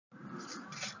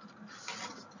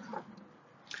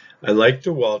I'd like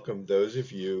to welcome those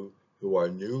of you who are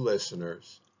new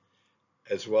listeners,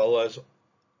 as well as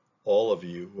all of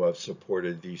you who have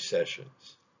supported these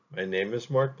sessions. My name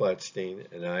is Mark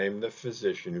Blatstein, and I am the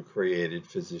physician who created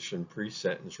Physician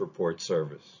Pre-Sentence Report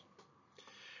Service.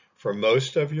 For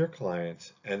most of your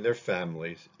clients and their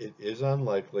families, it is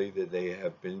unlikely that they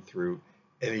have been through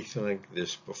anything like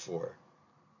this before.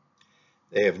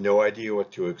 They have no idea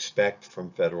what to expect from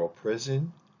federal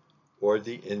prison or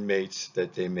the inmates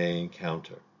that they may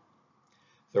encounter.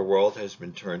 The world has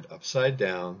been turned upside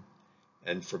down,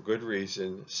 and for good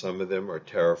reason. Some of them are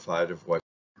terrified of what.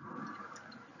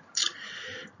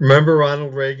 Remember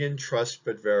Ronald Reagan, trust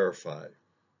but verify.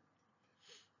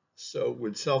 So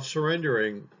with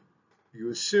self-surrendering,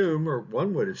 you assume, or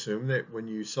one would assume, that when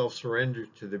you self-surrender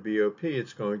to the BOP,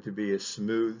 it's going to be a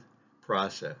smooth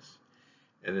process.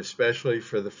 And especially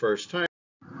for the first time,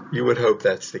 you would hope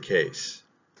that's the case.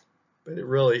 But it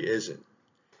really isn't.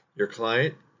 Your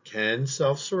client can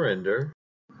self-surrender,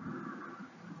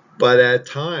 but at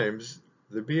times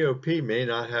the BOP may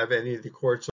not have any of the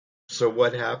courts. So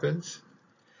what happens?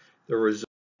 The result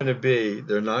is going to be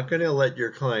they're not going to let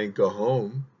your client go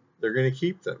home. They're going to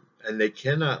keep them, and they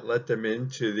cannot let them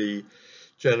into the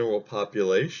general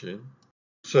population.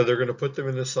 So they're going to put them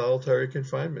in the solitary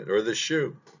confinement or the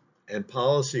SHU. And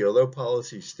policy, although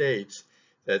policy states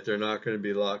that they're not going to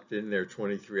be locked in there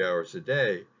 23 hours a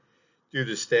day, due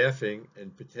to staffing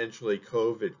and potentially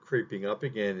COVID creeping up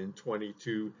again in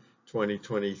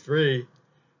 2023,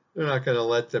 they're not going to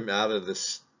let them out of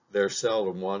their cell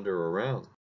to wander around.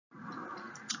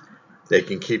 They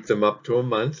can keep them up to a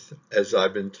month, as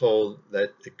I've been told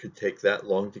that it could take that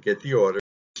long to get the order,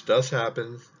 which does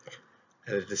happen,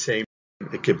 and at the same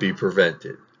time, it could be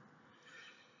prevented.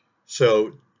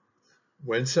 So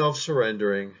when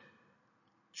self-surrendering,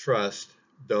 trust,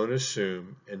 don't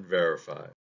assume, and verify.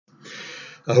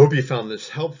 I hope you found this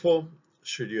helpful.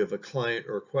 Should you have a client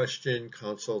or question,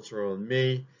 consults are on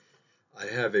me. I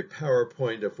have a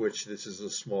PowerPoint, of which this is a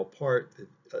small part.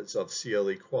 It's of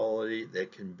CLE quality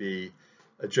that can be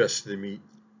adjusted to meet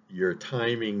your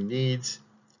timing needs.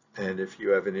 And if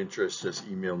you have an interest, just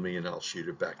email me and I'll shoot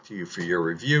it back to you for your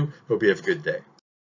review. Hope you have a good day.